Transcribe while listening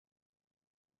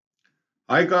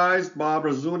Hi guys, Bob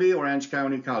Razuli, Orange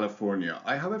County, California.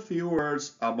 I have a few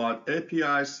words about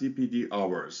API CPD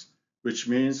hours, which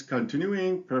means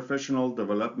Continuing Professional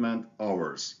Development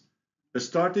Hours.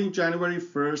 Starting January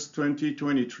 1st,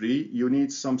 2023, you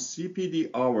need some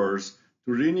CPD hours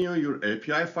to renew your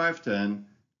API 510,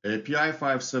 API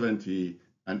 570,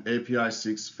 and API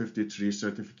 653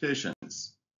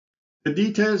 certifications. The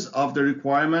details of the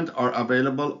requirement are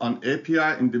available on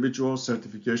API Individual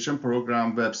Certification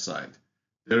Program website.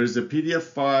 There is a PDF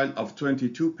file of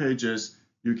 22 pages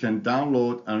you can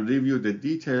download and review the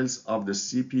details of the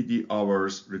CPD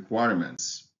hours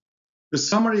requirements. The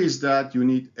summary is that you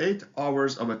need 8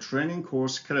 hours of a training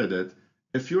course credit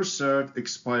if your cert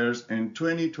expires in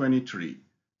 2023,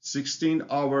 16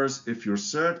 hours if your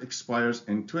cert expires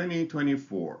in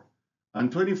 2024,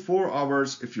 and 24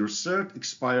 hours if your cert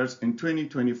expires in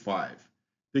 2025.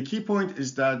 The key point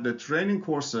is that the training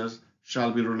courses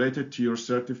shall be related to your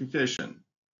certification.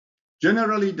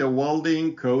 Generally, the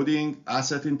welding, coding,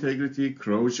 asset integrity,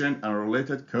 corrosion, and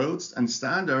related codes and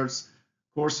standards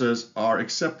courses are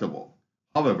acceptable.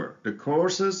 However, the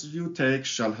courses you take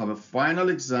shall have a final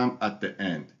exam at the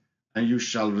end, and you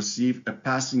shall receive a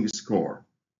passing score.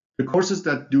 The courses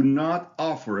that do not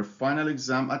offer a final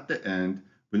exam at the end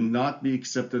will not be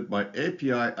accepted by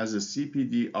API as a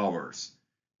CPD hours.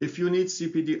 If you need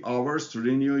CPD hours to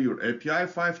renew your API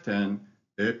 510,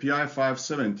 API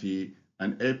 570,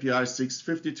 and API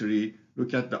 653,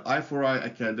 look at the I4I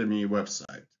Academy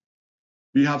website.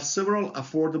 We have several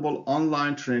affordable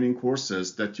online training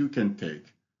courses that you can take.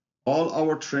 All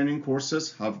our training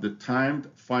courses have the timed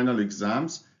final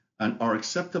exams and are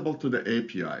acceptable to the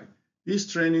API.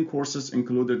 These training courses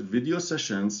included video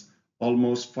sessions,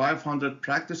 almost 500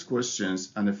 practice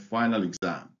questions, and a final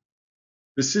exam.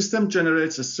 The system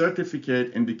generates a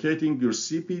certificate indicating your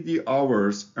CPD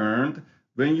hours earned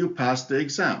when you pass the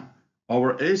exam.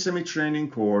 Our ASME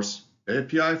training course,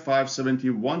 API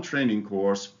 571 training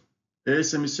course,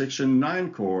 ASME Section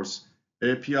 9 course,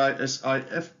 API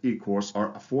SIFE course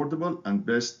are affordable and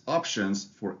best options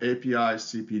for API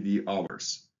CPD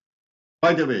hours.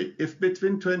 By the way, if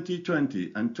between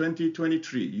 2020 and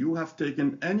 2023 you have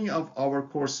taken any of our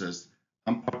courses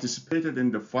and participated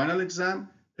in the final exam,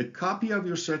 a copy of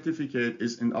your certificate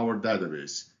is in our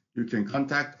database. You can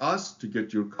contact us to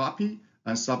get your copy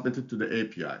and submit it to the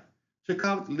API. Check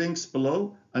out links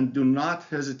below and do not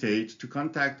hesitate to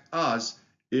contact us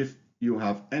if you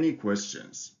have any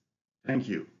questions. Thank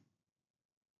you.